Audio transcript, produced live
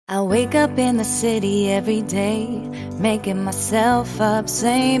I wake up in the city every day, making myself up,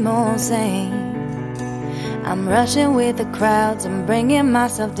 same old same. I'm rushing with the crowds, I'm bringing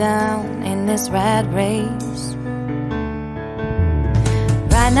myself down in this rat race.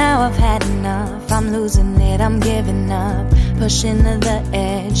 Right now I've had enough, I'm losing it, I'm giving up, pushing to the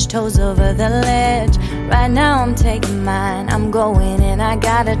edge, toes over the ledge. Right now I'm taking mine, I'm going and I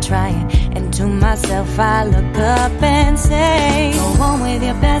gotta try it. And to myself I look up and say, go on with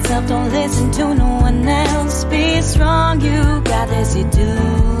your bad self, don't listen to no one else. Be strong, you got this, you do.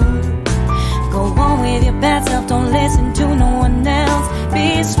 Go on with your bad self, don't listen to no one else.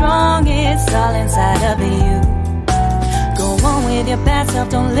 Be strong, it's all inside of you. Go on with your bad self,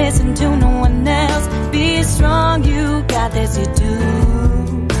 don't listen to no one else. Be strong, you got this, you do.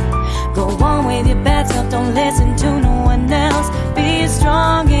 Go on with your bad self, don't listen to no one else. Be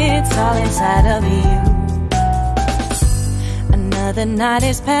strong, it's all inside of you. Another night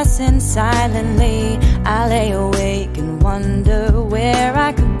is passing silently. I lay awake and wonder where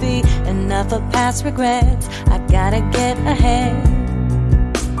I could be. Enough of past regrets, I gotta get ahead.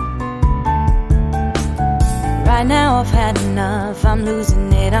 Right now I've had enough, I'm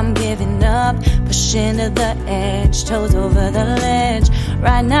losing it, I'm giving up, pushing to the edge, toes over the ledge.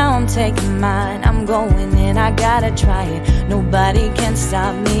 Right now I'm taking mine, I'm going in, I gotta try it. Nobody can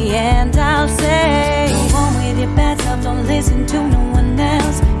stop me and I'll say, go on with your bad self, don't listen to no one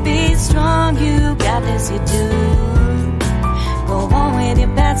else. Be strong, you got this, you do. Go on with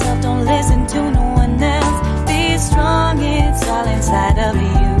your bad self, don't listen to no one else. Be strong, it's all inside of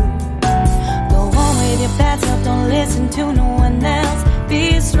you. With your bad self, don't listen to no one else.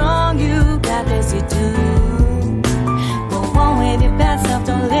 Be strong, you got this, you do. Go on with your bad self,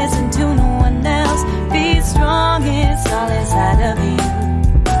 don't listen to no one else. Be strong, it's all inside of you.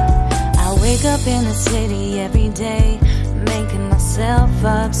 I wake up in the city every day, making myself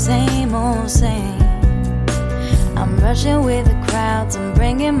up, same old same. I'm rushing with the crowds, I'm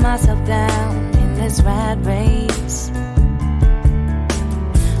bringing myself down in this rat race.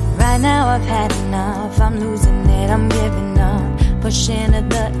 Right now I've had enough, I'm losing it, I'm giving up, pushing to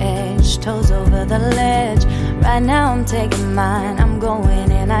the edge, toes over the ledge. Right now I'm taking mine, I'm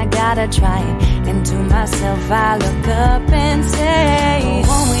going and I gotta try it. And to myself I look up and say,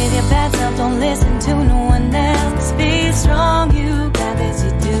 go on with your bad self, don't listen to no one else. Be strong, you got this,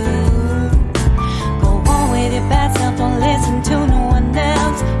 you do. Go on with your bad self, don't listen to no one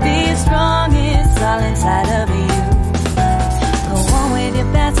else. Be strong, it's all inside of you. Go on with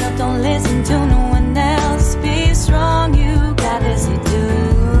your bad self, don't listen to no one else. Be strong, you got this, you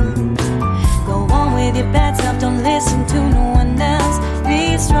do. Go on with your bad self, don't listen to no one else.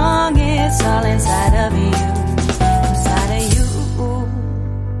 Be strong, it's all inside of you. Inside of you.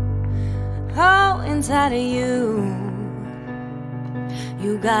 Oh, inside of you.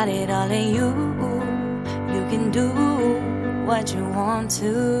 You got it all in you. You can do what you want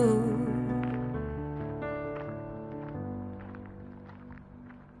to.